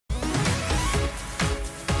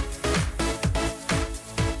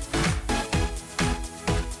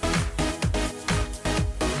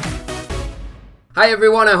Hi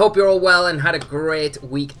everyone, I hope you're all well and had a great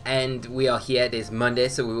weekend. We are here, it is Monday,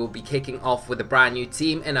 so we will be kicking off with a brand new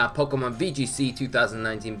team in our Pokémon VGC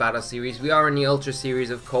 2019 Battle Series. We are in the Ultra Series,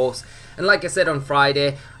 of course, and like I said on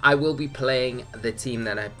Friday, I will be playing the team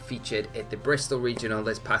that I featured at the Bristol Regional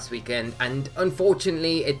this past weekend, and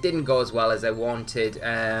unfortunately it didn't go as well as I wanted.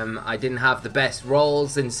 I didn't have the best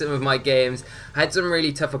rolls in some of my games. I had some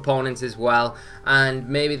really tough opponents as well, and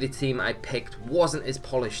maybe the team I picked wasn't as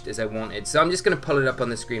polished as I wanted. So I'm just going to pull it up on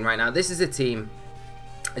the screen right now. This is a team,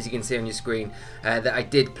 as you can see on your screen, that I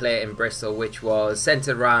did play in Bristol, which was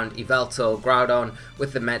centered around YVELTAL, Groudon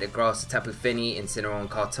with the Metagross, Tapu Fini, Incineroar and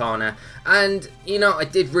Kartana, and you know,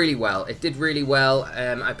 it did really well. It did really well.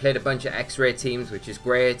 I played a bunch of X-Ray teams, which is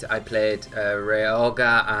great. I played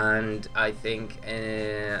Ryoga and I think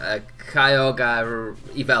a Kyogre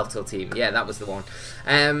YVELTAL team. Yeah, that was the one.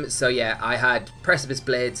 So yeah, I had Precipice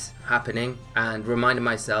Blades happening and reminded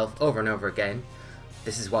myself over and over again,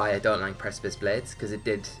 this is why I don't like Precipice Blades, because it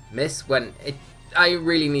did miss when I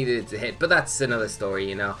really needed it to hit, but that's another story,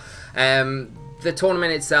 you know. The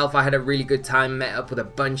tournament itself, I had a really good time, met up with a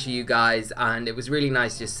bunch of you guys, and it was really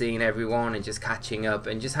nice just seeing everyone and just catching up,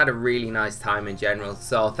 and just had a really nice time in general.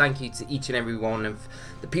 So thank you to each and every one of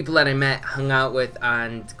the people that I met, hung out with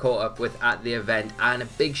and caught up with at the event, and a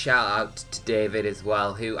big shout out to David as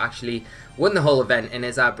well, who actually won the whole event and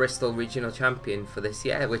is our Bristol Regional Champion for this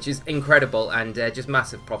year, which is incredible, and just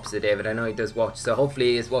massive props to David. I know he does watch, so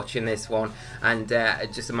hopefully he is watching this one, and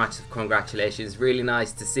just a massive congratulations. Really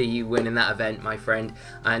nice to see you winning that event, my friend,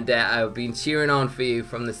 and I've been cheering on for you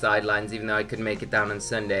from the sidelines, even though I couldn't make it down on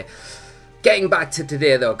Sunday. Getting back to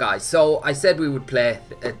today though, guys, so I said we would play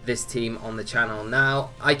this team on the channel.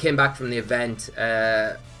 Now, I came back from the event,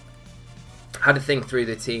 had to think through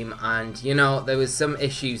the team, and you know, there was some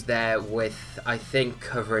issues there with, I think,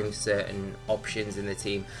 covering certain options in the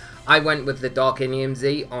team. I went with the Xerneas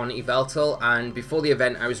Z on YVELTAL, and before the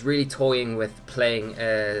event I was really toying with playing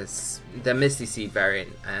the Misty Seed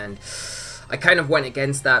variant, and I kind of went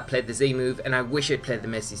against that, played the Z move, and I wish I'd played the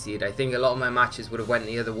Misty Seed. I think a lot of my matches would have went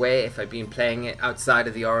the other way if I'd been playing it outside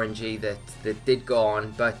of the RNG that did go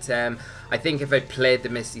on, but I think if I played the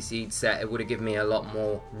Misty Seed set, it would have given me a lot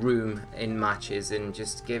more room in matches and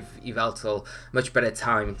just give YVELTAL much better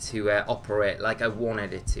time to operate like I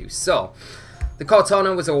wanted it to. So, the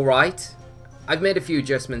Kartana was alright. I've made a few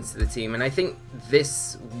adjustments to the team, and I think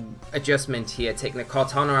this adjustment here, taking the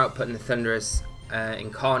Kartana out, putting the Thundurus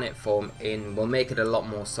incarnate form in, will make it a lot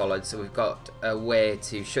more solid. So we've got a way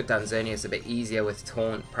to shut down Xerneas a bit easier with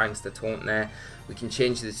Taunt, Prankster Taunt there. We can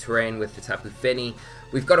change the terrain with the Tapu Fini.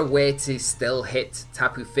 We've got a way to still hit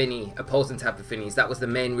Tapu Fini, opposing Tapu Finis. That was the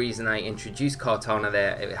main reason I introduced Kartana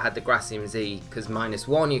there. It had the Electrium Z, because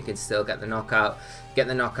 -1 you can still get the knockout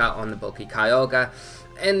on the bulky Kyogre.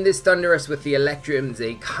 And this Thundurus with the Electrium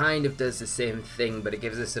Z kind of does the same thing, but it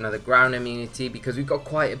gives us another ground immunity because we've got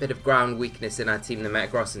quite a bit of ground weakness in our team, the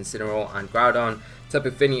Metagross, Incineroar and Groudon.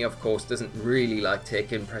 Tapu Fini, of course, doesn't really like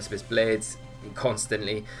taking Precipice Blades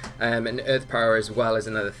constantly, and Earth Power as well is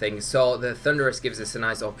another thing. So the Thundurus gives us a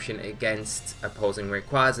nice option against opposing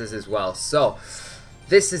Rayquazas as well. So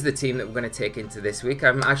this is the team that we're going to take into this week.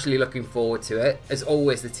 I'm actually looking forward to it. As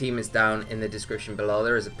always, the team is down in the description below.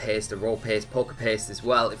 There is a paste, a raw paste, Pokepaste as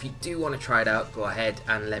well. If you do want to try it out, go ahead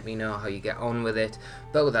and let me know how you get on with it.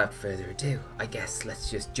 But without further ado, I guess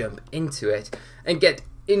let's just jump into it and get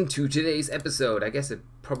into today's episode. I guess I'd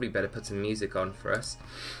probably better put some music on for us.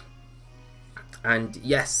 And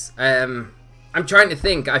yes, I'm trying to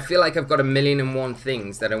think. I feel like I've got 1,000,001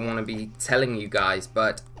 things that I want to be telling you guys,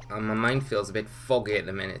 but my mind feels a bit foggy at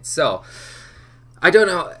the minute. So I don't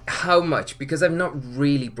know how much, because I've not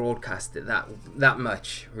really broadcasted that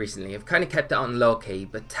much recently. I've kind of kept it on low key,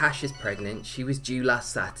 but Tash is pregnant. She was due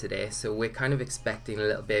last Saturday, so we're kind of expecting a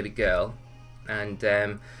little baby girl, and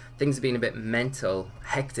things have been a bit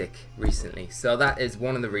hectic recently, so that is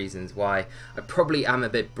one of the reasons why I probably am a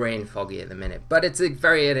bit brain foggy at the minute. But it's a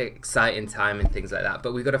very exciting time and things like that.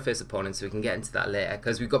 But we've got our first opponent, so we can get into that later,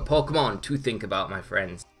 because we've got Pokemon to think about, my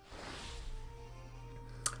friends.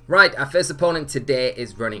 Right, our first opponent today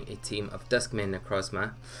is running a team of Duskmane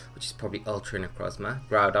Necrozma, which is probably Ultra Necrozma,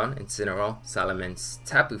 Groudon, Incineroar, Salamence,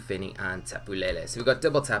 Tapu Fini and Tapu Lele. So we've got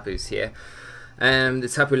double Tapus here.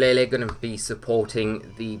 The Tapu Lele going to be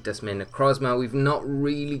supporting the Duskmane Necrozma. We've not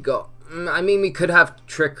really got... I mean, we could have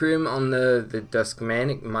Trick Room on the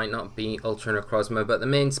Duskmane. It might not be Ultra Necrozma, but the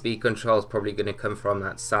main speed control is probably going to come from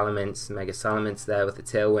that Salamence, Mega Salamence there with the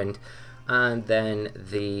Tailwind, and then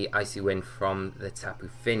the Icy Wind from the Tapu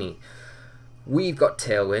Fini. We've got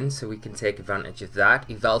Tailwind, so we can take advantage of that.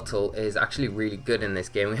 YVELTAL is actually really good in this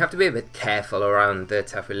game. We have to be a bit careful around the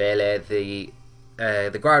Tapu Lele. The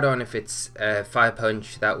the Groudon, if it's Fire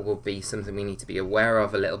Punch, that will be something we need to be aware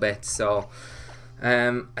of a little bit. So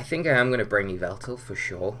I think I am going to bring YVELTAL for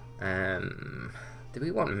sure. Do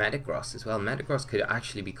we want Metagross as well? Metagross could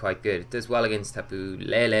actually be quite good. It does well against Tapu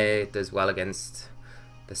Lele, it does well against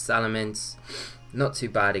the Salamence. Not too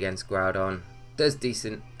bad against Groudon. Does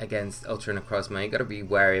decent against Ultra Necrozma. You got to be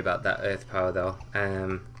wary about that Earth Power though.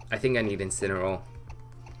 I think I need Incineroar.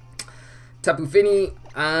 Tapu Fini,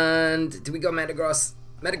 and do we go Metagross?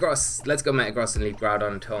 Metagross! Let's go Metagross and leave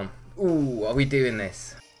Groudon at home. Ooh, are we doing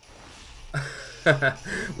this?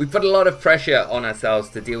 We put a lot of pressure on ourselves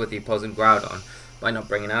to deal with the opposing Groudon by not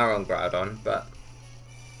bringing our own Groudon, but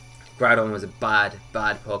Groudon was a bad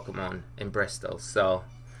Pokemon in Bristol, so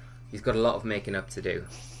he's got a lot of making up to do.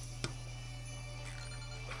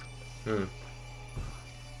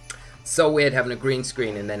 So weird having a green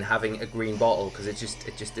screen and then having a green bottle, because it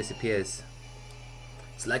just disappears.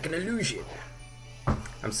 It's like an illusion.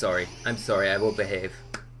 I'm sorry, I will behave.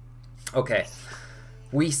 Okay,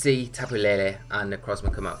 we see Tapu Lele and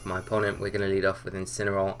Necrozma come out for my opponent. We're going to lead off with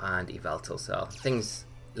Incineroar and YVELTAL, so things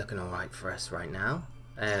looking alright for us right now.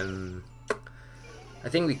 I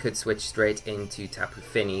think we could switch straight into Tapu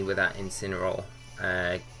Fini with that Incineroar,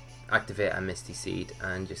 activate our Misty Seed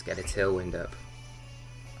and just get a Tailwind up.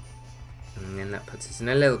 And then that puts us in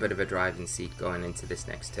a little bit of a driving seat going into this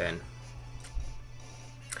next turn.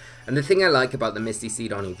 And the thing I like about the Misty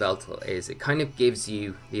Seed on YVELTAL is it kind of gives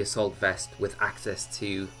you the Assault Vest with access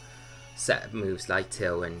to set moves like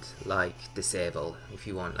Tailwind, like Disable if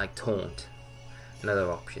you want, like Taunt and other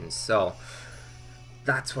options. So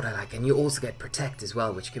that's what I like. And you also get Protect as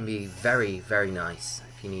well, which can be very, very nice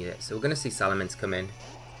if you need it. So we're going to see Salamence come in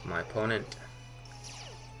for my opponent.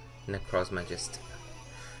 Necrozma just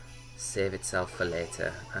save itself for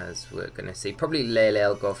later, as we're going to see. Probably Lele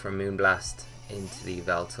will go for a Moonblast into the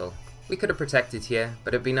YVELTAL. We could have protected here,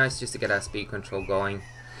 but it'd be nice just to get our speed control going,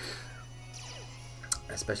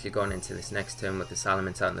 especially going into this next turn with the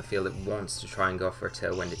Salamence out in the field. It wants to try and go for a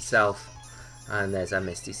Tailwind itself, and there's our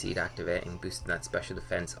Misty Seed activating, boosting that special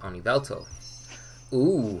defense on YVELTAL.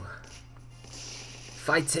 Ooh,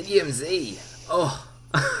 Titanium Z. Oh,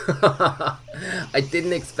 I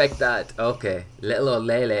didn't expect that. Okay, little old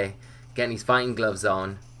Lele getting his fighting gloves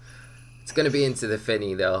on. It's going to be into the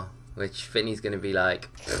Fini though, which Fini's going to be like,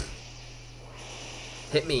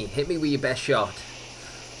 hit me with your best shot.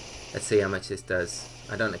 Let's see how much this does.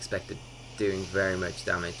 I don't expect it doing very much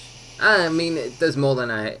damage. I mean, it does more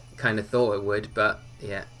than I kind of thought it would, but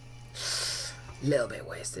yeah, a little bit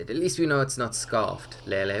wasted. At least we know it's not Scarfed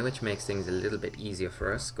Lele, which makes things a little bit easier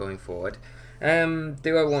for us going forward.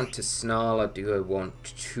 Do I want to Snarl or do I want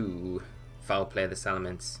to Foul Play the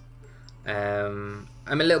Salamence? I'm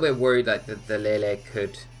a little bit worried that the Lele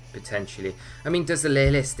could potentially... I mean, does the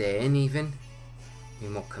Lele stay in even? I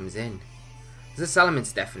mean, what comes in? The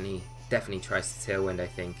Salamence definitely tries to Tailwind, I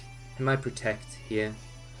think. It might Protect here.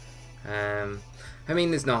 I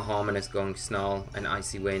mean, there's no harm in us going Snarl and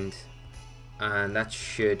Icy Wind, and that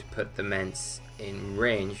should put the Mence in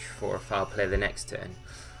range for a Foul Play the next turn.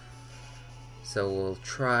 So we'll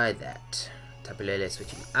try that. Tapu Lele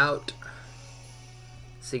switching out.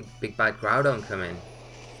 See big bad Groudon come in.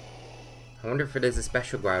 I wonder if it is a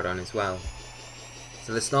special Groudon as well.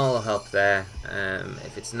 So the Snarl will help there.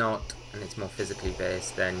 If it's not, and it's more physically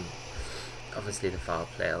based, then obviously the Foul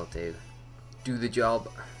Play will do the job.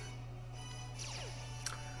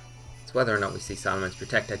 It's whether or not we see Salamence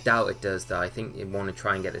Protect. I doubt it does though. I think you want to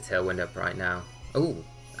try and get the Tailwind up right now. Oh,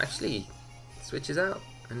 actually switches out.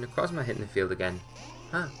 And Necrozma hitting the field again.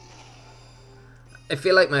 Huh. I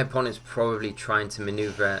feel like my opponent's probably trying to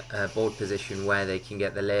maneuver a board position where they can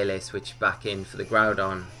get the Lele switch back in for the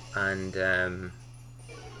Groudon and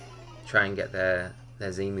try and get their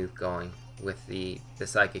Z move going with the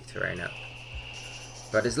Psychic Terrain up.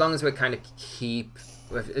 But as long as we kind of keep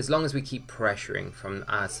pressuring from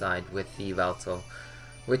our side with the YVELTAL,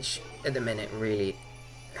 which at the minute really,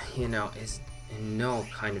 you know, is in no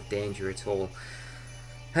kind of danger at all.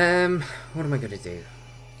 What am I going to do?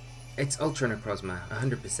 It's Ultra Necrozma,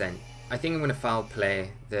 100%. I think I'm going to Foul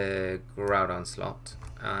Play the Groudon slot,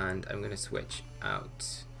 and I'm going to switch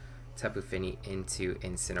out Tapu Fini into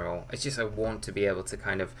Incineroar. It's just I want to be able to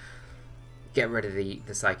kind of get rid of the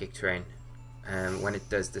Psychic Terrain when it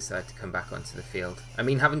does decide to come back onto the field. I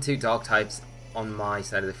mean, having two Dark types on my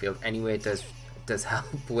side of the field anyway does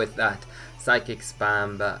help with that Psychic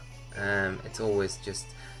spam, but it's always just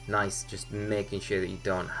nice just making sure that you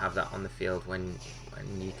don't have that on the field when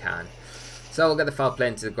you can. So we'll get the Foul Play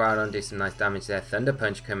into the Groudon, do some nice damage there. Thunder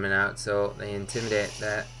Punch coming out, so the Intimidate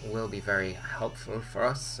there will be very helpful for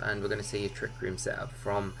us, and we're going to see a Trick Room set up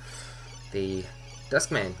from the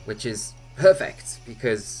Duskmane, which is perfect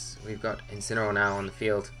because we've got Incineroar now on the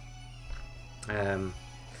field, and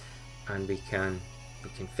we can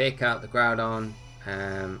fake out the Groudon.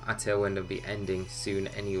 Our Tailwind will be ending soon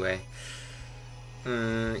anyway.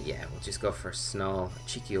 Yeah, we'll just go for a Snarl, a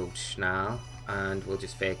cheeky old Schnarl, and we'll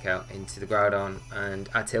just fake out into the Groudon, and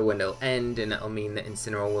our Tailwind will end, and it'll mean that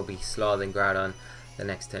Incineroar will be slower than Groudon the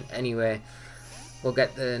next turn anyway. We'll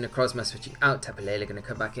get the Necrozma switching out. Tapu Lele going to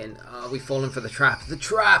come back in. Oh, we've fallen for the trap. The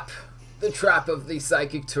trap! The trap of the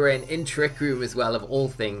Psychic Terrain in Trick Room as well, of all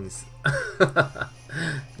things.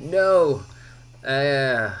 No!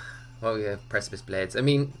 Oh yeah, Precipice Blades. I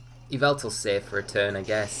mean, Yveltal's safe for a turn, I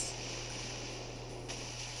guess.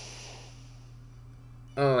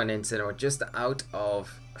 Oh, and Incineroar just out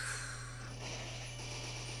of...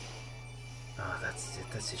 Oh,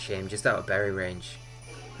 that's a shame. Just out of berry range.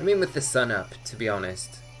 I mean, with the sun up, to be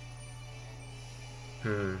honest.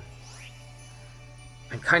 I'm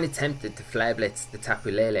kind of tempted to Flare Blitz the Tapu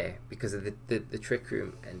Lele because of the Trick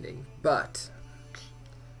Room ending, but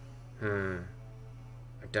I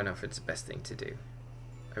don't know if it's the best thing to do.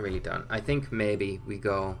 I really don't. I think maybe we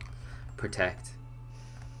go Protect.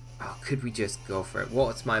 Oh, could we just go for it?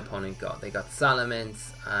 What's my opponent got? They got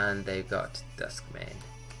Salamence and they've got Duskmane,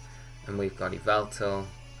 and we've got Yveltal.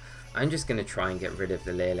 I'm just going to try and get rid of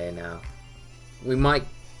the Lele now. We might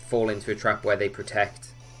fall into a trap where they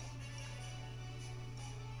Protect.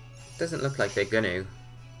 Doesn't look like they're going to.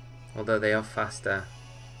 Although they are faster.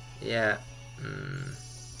 Yeah. And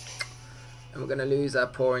we're going to lose our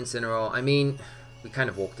poor Incineroar. I mean, we kind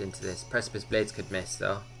of walked into this. Precipice Blades could miss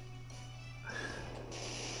though.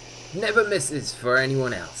 Never misses for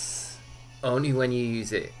anyone else. Only when you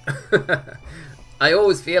use it. I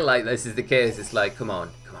always feel like this is the case. It's like, come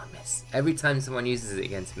on, miss. Every time someone uses it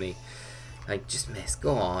against me, like, just miss,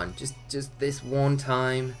 go on, just this one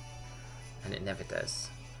time, and it never does.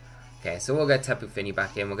 Okay, so we'll get Tapu Fini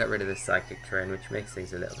back in. We'll get rid of the Psychic Terrain, which makes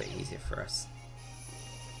things a little bit easier for us.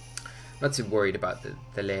 Not too worried about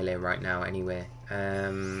the Lele right now, anyway.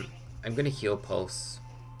 I'm gonna Heal Pulse.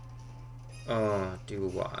 Oh,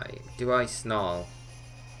 do I Snarl?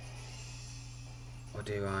 Or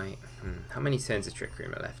do I... How many turns of Trick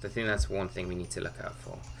Room are left? I think that's one thing we need to look out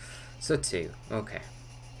for. So 2, okay.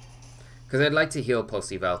 Because I'd like to Heal Pulse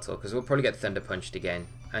Yveltal, because we'll probably get Thunder Punched again.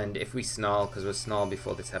 And if we Snarl, because we'll Snarl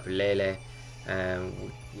before the Tapu Lele,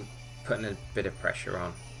 we're putting a bit of pressure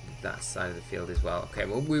on that side of the field as well. Okay,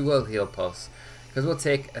 well, we will Heal Pulse, because we'll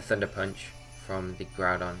take a Thunder Punch from the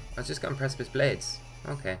Groudon. I've just gotten Precipice Blades.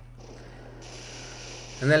 Okay.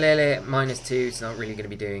 And the Lele, -2, it's not really going to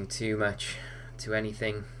be doing too much to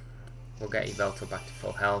anything. We'll get Yveltal back to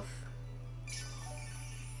full health.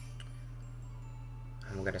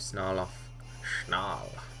 And we're going to Snarl off.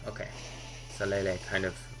 Snarl. Okay. So Lele kind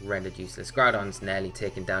of rendered useless. Groudon's nearly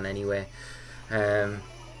taken down anyway. And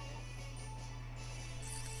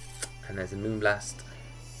there's a Moonblast.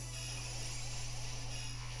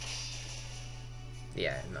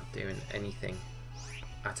 Yeah, not doing anything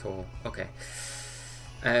at all. Okay.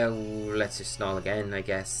 Let's just Snarl again, I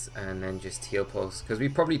guess, and then just Heal Pulse, because we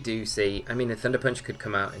probably do see... I mean, a Thunder Punch could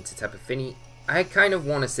come out into Tapu Fini. I kind of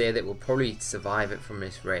want to say that we'll probably survive it from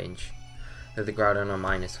this range. That the Groudon are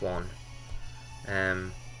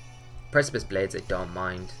 -1. Precipice Blades, I don't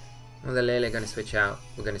mind. Well, the Lele are going to switch out.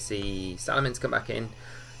 We're going to see Salamence come back in.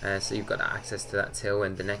 So you've got access to that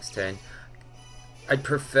Tailwind the next turn. I'd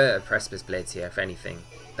prefer Precipice Blades here, if anything.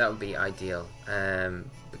 That would be ideal.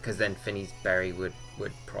 Because then Fini's Berry would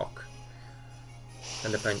proc.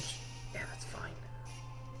 Thunder Punch, yeah, that's fine.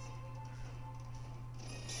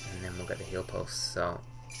 And then we'll get the Heal Pulse. So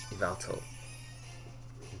Yveltal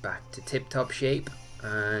back to tip-top shape,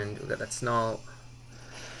 and we'll get that Snarl.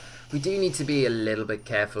 We do need to be a little bit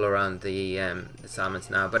careful around the Salamence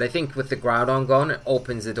now, but I think with the Groudon gone, it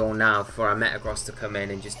opens the door now for our Metagross to come in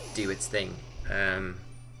and just do its thing. And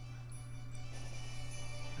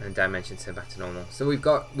Dimensions turn back to normal. So we're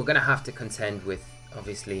going to have to contend with,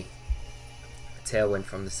 obviously, a Tailwind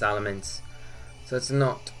from the Salamence. So it's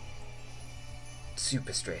not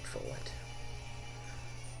super straightforward.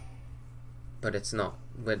 But it's not,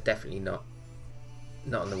 we're definitely not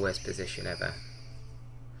in the worst position ever.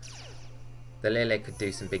 The Lele could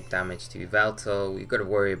do some big damage to Yveltal. We've got to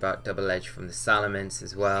worry about Double Edge from the Salamence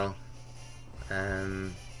as well.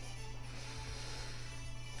 And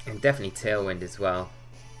definitely Tailwind as well.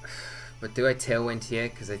 But do I Tailwind here?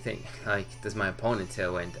 Because I think, like, does my opponent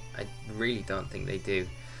Tailwind? I really don't think they do.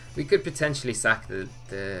 We could potentially sack the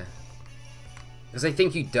because I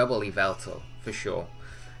think you double Yveltal for sure.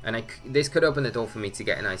 And this could open the door for me to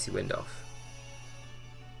get an Icy Wind off.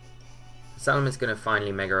 Salamance's going to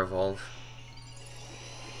finally Mega Evolve.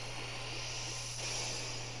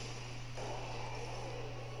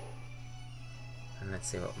 And let's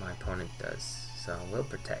see what my opponent does. So we'll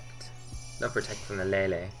protect. No protect from the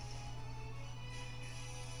Lele.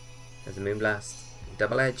 There's a Moonblast.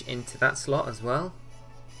 Double Edge into that slot as well.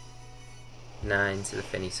 Nah, into the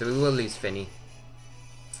Finny. So we will lose Finny.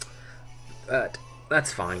 But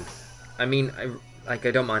that's fine. I mean, I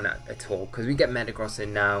don't mind that at all, because we get Metagross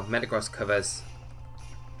in now. Metagross covers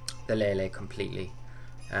the Lele completely.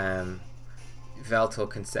 Yveltal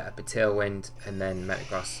can set up a Tailwind, and then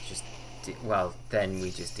Metagross just, well, then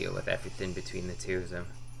we just deal with everything between the two of them.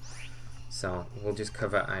 So we'll just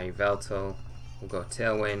cover a Yveltal. We'll go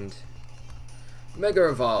Tailwind, Mega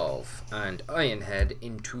Evolve, and Iron Head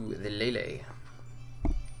into the Lele.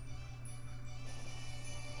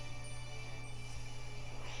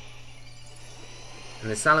 And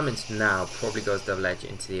the Salamence now probably goes Double Edge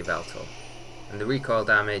into the Yveltal. And the recoil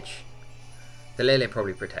damage, the Lele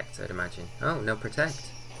probably protects, I'd imagine. Oh, no protect.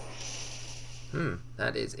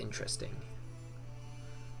 That is interesting.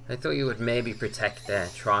 I thought you would maybe protect there,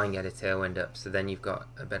 try and get a Tailwind up, so then you've got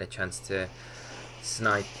a better chance to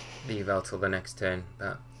snipe the Yveltal the next turn,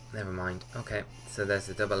 but never mind. Okay, so there's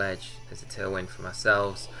the Double Edge, there's a Tailwind from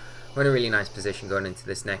ourselves. We're in a really nice position going into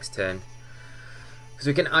this next turn, because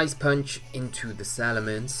we can Ice Punch into the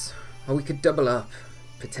Salamence, or we could double up,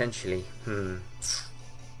 potentially.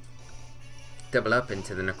 Double up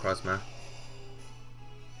into the Necrozma.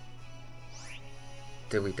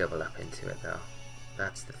 Do we double up into it though?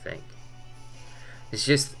 That's the thing. It's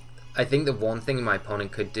just, I think the one thing my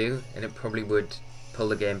opponent could do, and it probably would pull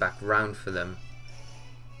the game back round for them,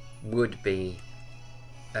 would be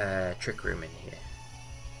Trick Room in here.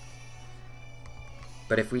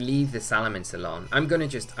 But if we leave the Salamence alone, I'm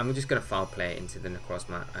just gonna foul play into the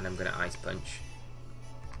Necrozma, and I'm gonna Ice Punch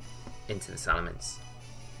into the Salamence.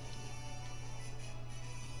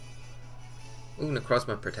 Ooh,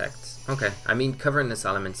 Necrozma protects. Okay, I mean, covering the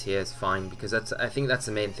Salamence here is fine, because I think that's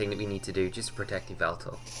the main thing that we need to do, just to protect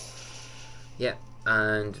Yveltal. Yeah,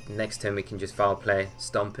 and next turn we can just foul play,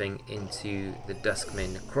 stomping into the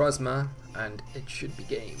Duskmane Necrozma, and it should be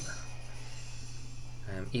game.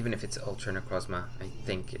 Even if it's Ultra Necrozma, I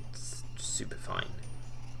think it's super fine.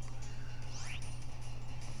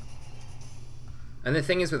 And the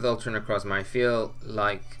thing is with Ultra Necrozma, I feel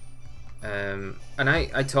like, and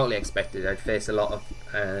I totally expected I'd face a lot of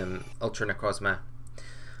Ultra Necrozma.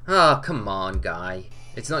 Oh, come on, guy.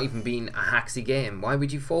 It's not even been a Haxie game. Why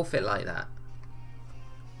would you forfeit like that?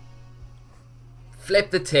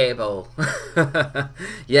 Flip the table.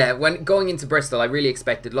 Yeah, when going into Bristol, I really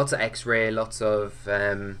expected lots of X-Ray, lots of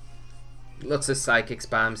Psychic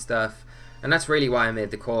Spam stuff, and that's really why I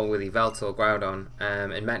made the call with Yveltal, Groudon,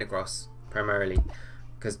 and Metagross primarily,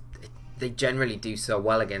 because they generally do so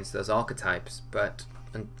well against those archetypes. But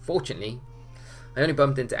unfortunately, I only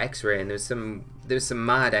bumped into X-Ray, and there was some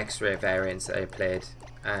mad X-Ray variants that I played,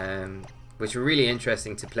 which were really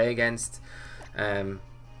interesting to play against.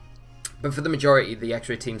 But for the majority of the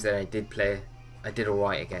X-Ray teams that I did play, I did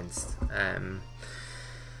alright against.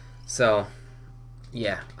 So,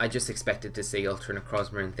 yeah, I just expected to see Ultra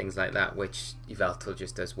Necrozma and things like that, which Yveltal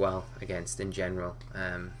just does well against in general.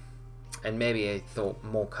 And maybe I thought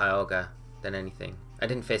more Kyogre than anything. I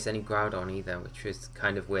didn't face any Groudon either, which was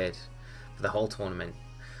kind of weird for the whole tournament,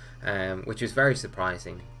 which was very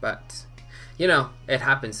surprising. But you know, it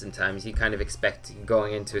happens sometimes. You kind of expect,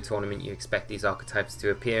 going into a tournament, you expect these archetypes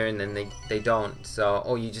to appear, and then they don't. So,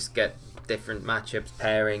 or you just get different matchups,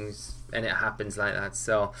 pairings, and it happens like that.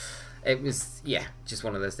 So it was, yeah, just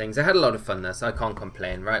one of those things. I had a lot of fun though, so I can't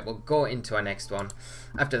complain. Right, we'll go into our next one.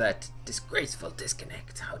 After that disgraceful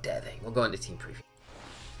disconnect, how dare they? We'll go into team preview.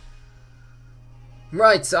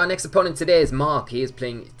 Right, so our next opponent today is Mark. He is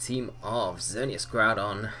playing a team of Xerneas,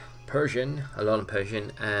 Groudon, Persian, Alolan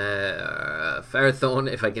Persian, Ferrothorn,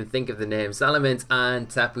 if I can think of the name, Salamence, and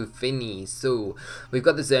Tapu Fini. So we've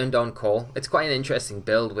got the Xerndon core. It's quite an interesting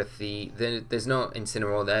build with there's no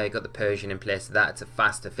Incineroar there. You've got the Persian in place of that. It's a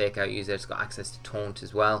faster fake out user. It's got access to Taunt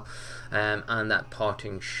as well, and that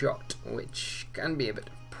Parting Shot, which can be a bit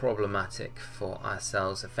problematic for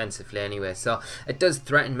ourselves offensively anyway. So it does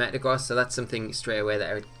threaten Metagross, so that's something straight away that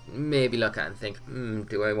I would maybe look at and think,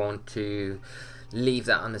 do I want to leave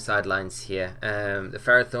that on the sidelines here? The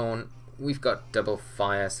Ferrothorn, we've got double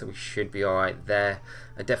fire, so we should be alright there.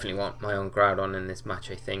 I definitely want my own Groudon in this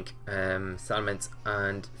match, I think. Salamence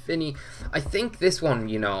and Finny. I think this one,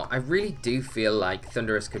 you know, I really do feel like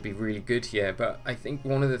Thundurus could be really good here, but I think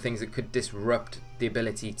one of the things that could disrupt the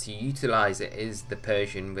ability to utilize it is the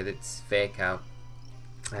Persian with its fake out.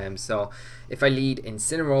 So if I lead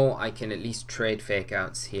Incineroar, I can at least trade fake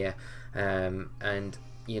outs here, and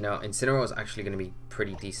you know, Incineroar is actually going to be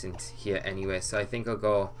pretty decent here anyway, so I think I'll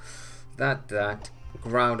go That,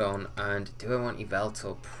 Groudon, and do I want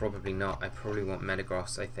Yveltal? Probably not. I probably want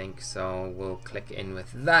Metagross, I think, so we'll click in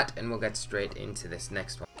with that and we'll get straight into this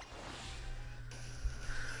next one.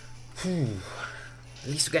 At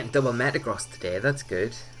least we're getting double Metagross today, that's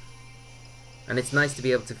good. And it's nice to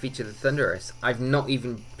be able to feature the Thundurus. I've not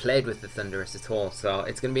even played with the Thundurus at all, so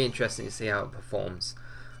it's going to be interesting to see how it performs.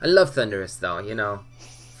 I love Thundurus though, you know.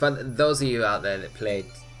 For those of you out there that played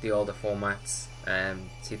the older formats,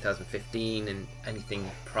 2015 and anything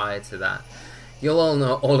prior to that, you'll all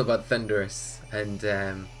know all about Thundurus, and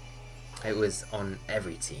it was on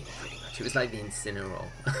every team pretty much. It was like the Incineroar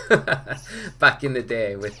back in the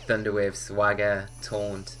day with Thunderwave, Swagger,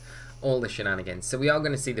 Taunt, all the shenanigans. So we are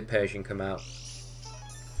going to see the Persian come out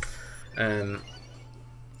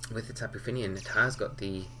with the Tapu Fini, and it has got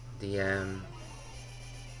the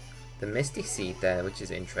Misty Seed there, which is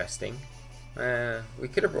interesting. We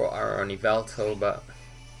could have brought our own Yveltal, but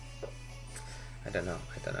I don't know.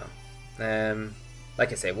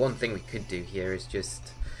 Like I say, one thing we could do here is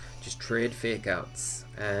just trade fake outs.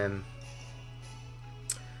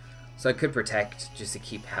 So I could protect just to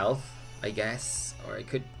keep health, I guess, or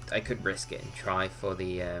I could risk it and try for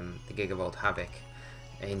the Gigavolt Havoc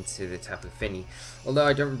into the Tapu Fini. Although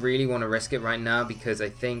I don't really want to risk it right now, because I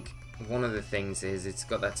think one of the things is it's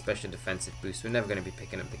got that special defensive boost. We're never going to be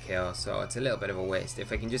picking up the KO, so it's a little bit of a waste.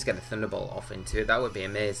 If I can just get a Thunderbolt off into it, that would be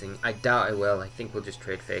amazing. I doubt I will. I think we'll just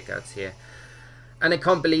trade fake outs here. And I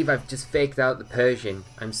can't believe I've just faked out the Persian.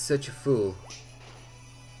 I'm such a fool.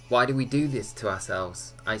 Why do we do this to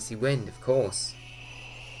ourselves? Icy Wind, of course.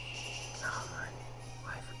 Oh man,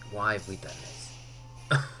 why have we done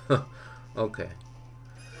this? Okay.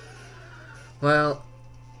 Well,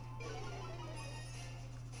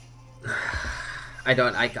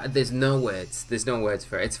 there's no words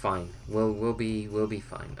for it. It's fine. We'll be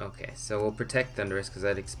fine. Okay, so we'll protect Thundurus, because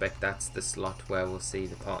I'd expect that's the slot where we'll see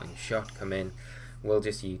the parting shot come in. We'll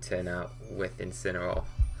just U-turn out with Incineroar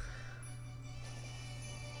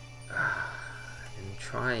and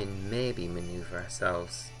try and maybe maneuver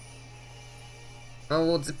ourselves. Oh,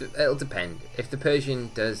 well, it'll depend. If the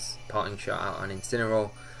Persian does parting shot out on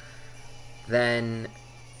Incineroar, then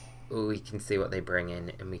we can see what they bring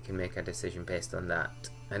in and we can make a decision based on that.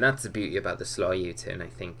 And that's the beauty about the slow U-turn, I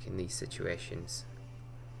think, in these situations.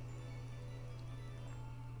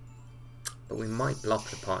 But we might block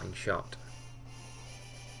the parting shot.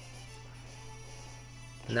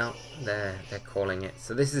 No, they're calling it.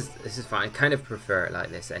 So this is fine. I kind of prefer it like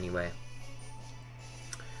this anyway.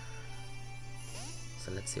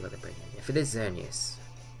 So let's see what they bring in. If it is Xerneas,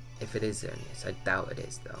 I doubt it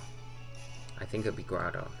is though. I think it'll be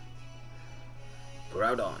Groudon.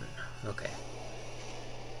 Groudon. Okay.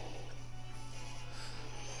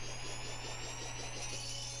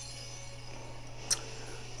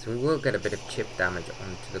 So we will get a bit of chip damage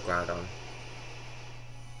onto the Groudon.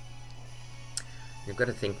 You've got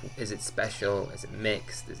to think, is it special? Is it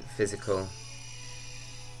mixed? Is it physical?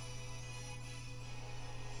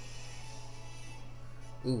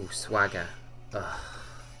 Ooh, Swagger. Ugh.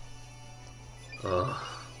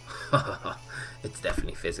 Oh. It's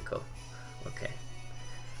definitely physical. Okay.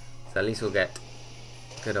 So at least we'll get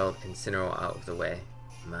good old Incineroar out of the way.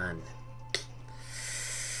 Man.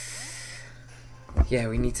 Yeah,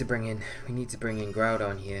 we need to bring in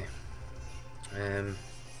Groudon here.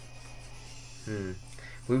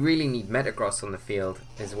 We really need Metagross on the field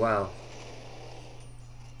as well.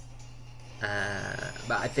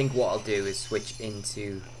 But I think what I'll do is switch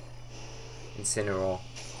into Incineroar.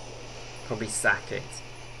 Probably sack it,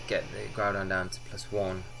 get the Groudon down to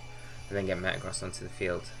 +1, and then get Metagross onto the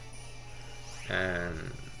field.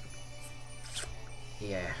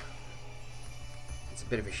 Yeah. It's a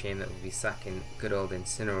bit of a shame that we'll be sacking good old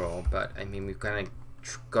Incineroar, but I mean, we've kind of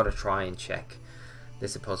got to try and check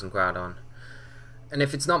this opposing Groudon. And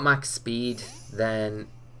if it's not max speed, then,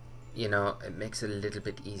 you know, it makes it a little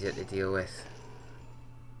bit easier to deal with.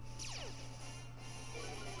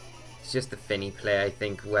 It's just the Fini play, I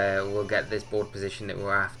think, where we'll get this board position that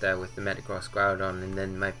we're after with the Metagross Groudon, and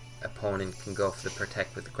then my opponent can go for the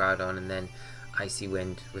Protect with the Groudon, and then Icy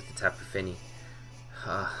Wind with the Tapu Fini.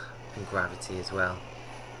 And Gravity as well.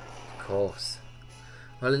 Of course.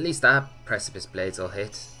 Well, at least our Precipice Blades will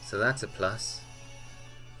hit, so that's a plus.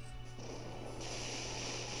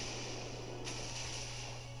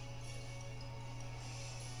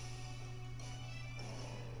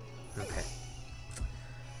 Okay.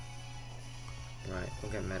 Right,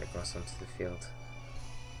 we'll get Metagross onto the field.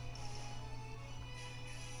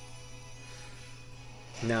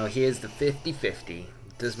 Now here's the 50-50.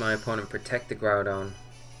 Does my opponent protect the Groudon?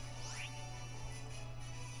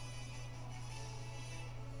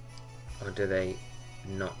 Or do they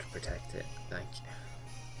not protect it? Like,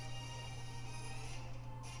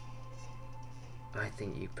 I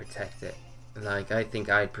think you protect it. Like, I think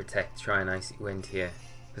I'd try an Icy Wind here.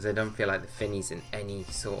 Because I don't feel like the Finny's in any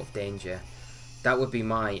sort of danger. That would be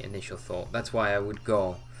my initial thought. That's why I would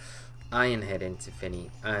go Iron Head into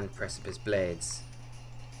Finny and Precipice Blades.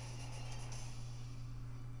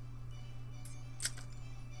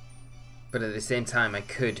 But at the same time, I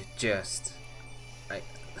could just...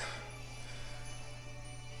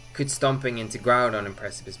 could Stomping into Groudon and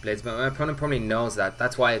Precipice Blades, but my opponent probably knows that.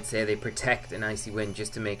 That's why I'd say they protect an Icy Wind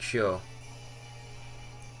just to make sure.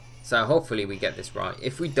 So hopefully we get this right.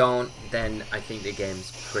 If we don't, then I think the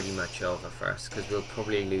game's pretty much over for us, because we'll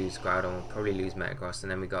probably lose Groudon, we'll probably lose Metagross,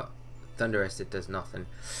 and then we got Thundurus that does nothing.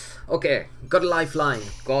 Okay, got a lifeline.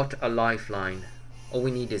 Got a lifeline. All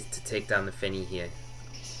we need is to take down the Finny here.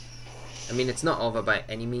 I mean, it's not over by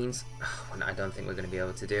any means. I don't think we're going to be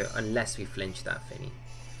able to do it unless we flinch that Finny.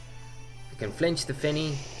 If we can flinch the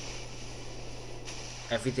Finny,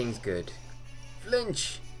 everything's good.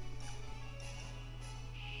 Flinch!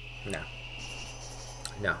 No.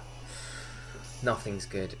 No. Nothing's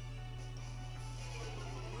good.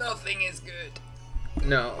 Nothing is good.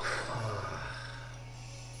 No.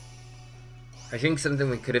 I think something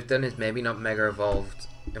we could have done is maybe not Mega Evolved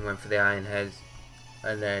and went for the Iron Head,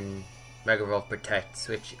 and then Mega Evolve Protect,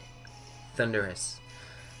 switch Thundurus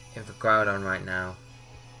in for Groudon right now.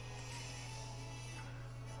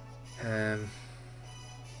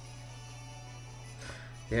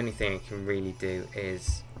 The only thing I can really do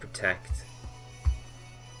is Protect,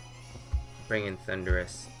 bring in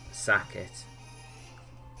Thundurus, sack it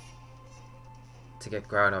to get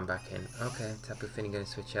Groudon back in. Okay, Tapu Fini going to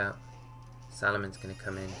switch out. Salaman's going to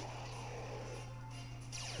come in.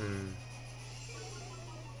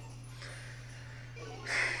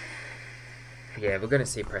 Yeah, we're going to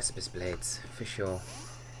see Precipice Blades for sure.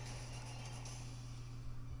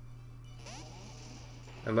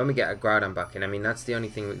 And when we get a Groudon back in, I mean, that's the only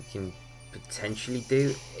thing we can potentially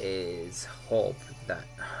do is hope that...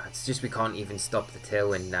 It's just we can't even stop the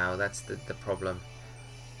Tailwind now. That's the problem.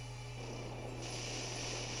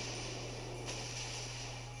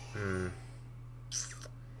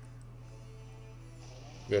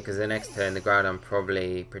 Yeah, because the next turn the Groudon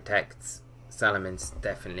probably protects. Salamence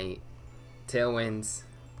definitely Tailwinds.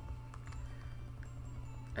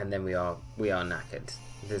 And then we are knackered.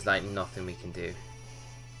 There's like nothing we can do.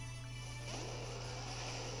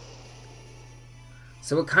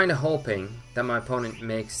 So we're kind of hoping that my opponent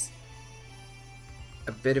makes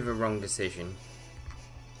a bit of a wrong decision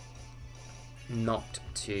not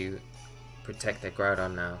to protect their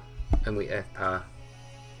Groudon now, and we Earth Power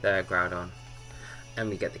their Groudon, and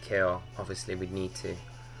we get the KO. Obviously we'd need to,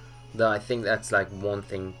 though I think that's like one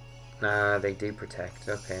thing. Nah, they do protect.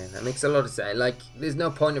 Okay, that makes a lot of sense. Like, there's no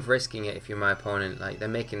point of risking it if you're my opponent. Like, they're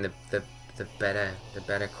making the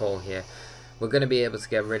better call here. We're going to be able to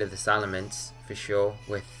get rid of the Salamence for sure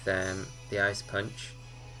with the Ice Punch.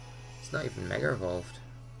 It's not even Mega Evolved,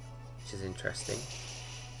 which is interesting.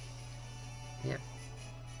 Yeah.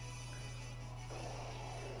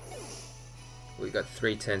 We've got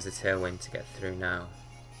 3 turns of Tailwind to get through now.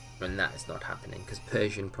 And that is not happening because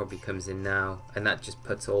Persian probably comes in now, and that just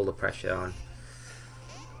puts all the pressure on.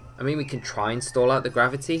 I mean, we can try and stall out the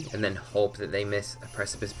Gravity and then hope that they miss a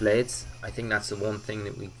Precipice Blades. I think that's the one thing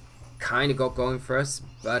that we kind of got going for us,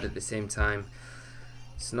 but at the same time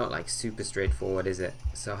it's not like super straightforward, is it?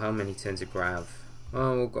 So how many turns of Grav?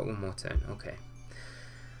 Oh, we've got one more turn. Okay.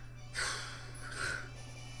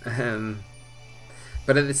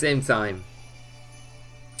 But at the same time,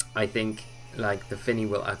 I think like the Finny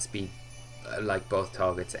will outspeed like both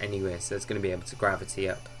targets anyway, so it's going to be able to Gravity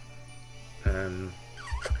up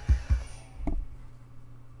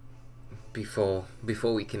before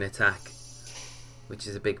we can attack, which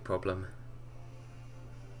is a big problem.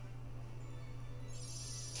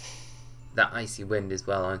 That Icy Wind as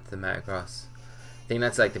well onto the Metagross. I think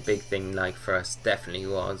that's like the big thing, like for us definitely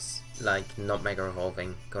was like not Mega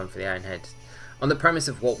Evolving, going for the Iron Head. On the premise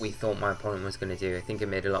of what we thought my opponent was going to do, I think it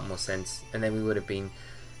made a lot more sense, and then we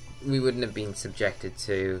wouldn't have been subjected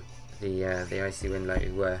to the Icy Wind like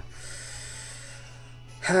we were.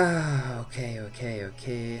 Okay.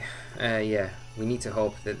 Yeah, we need to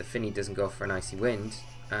hope that the Finny doesn't go for an Icy Wind,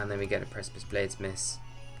 and then we get a Precipice Blades miss.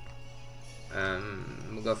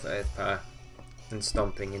 We'll go for Earth Power and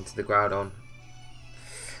Stomping into the Groudon.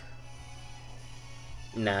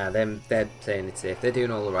 Nah, they're playing it safe. They're doing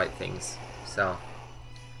all the right things. So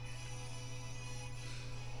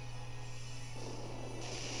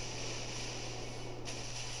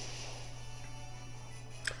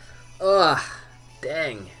ugh,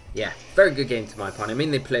 dang. yeah, very good game to my point. I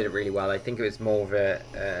mean, they played it really well. I think it was more of a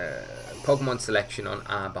Pokemon selection on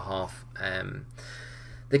our behalf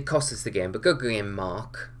that cost us the game, but good game,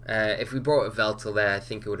 Mark. If we brought a YVELTAL there, I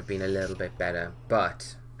think it would have been a little bit better,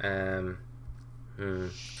 but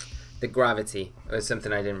the gravity was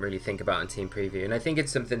something I didn't really think about in team preview, and I think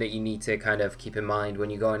it's something that you need to kind of keep in mind when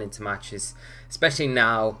you're going into matches, especially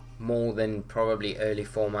now more than probably early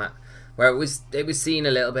format, where it was seen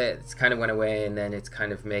a little bit. It's kind of went away, and then it's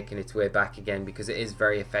kind of making its way back again, because it is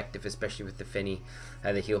very effective, especially with the Finny,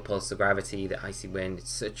 the Heal Pulse, the Gravity, the Icy Wind. It's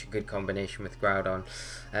such a good combination with Groudon.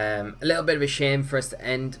 A little bit of a shame for us to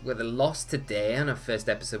end with a loss today on our first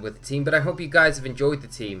episode with the team, but I hope you guys have enjoyed the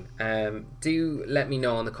team. Do let me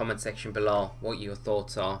know in the comment section below what your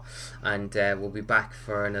thoughts are, and we'll be back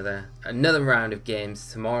for another round of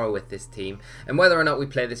games tomorrow with this team, and whether or not we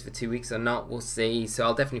play this for 2 weeks or not, we'll see. So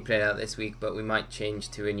I'll definitely play it out this week, but we might change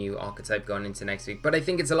to a new archetype going into next week. But I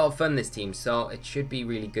think it's a lot of fun, this team, so it should be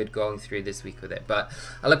really good going through this week with it. But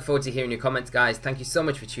I look forward to hearing your comments, guys. Thank you so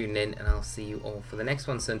much for tuning in, and I'll see you all for the next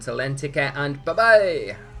one. So until then, take care and bye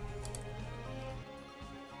bye.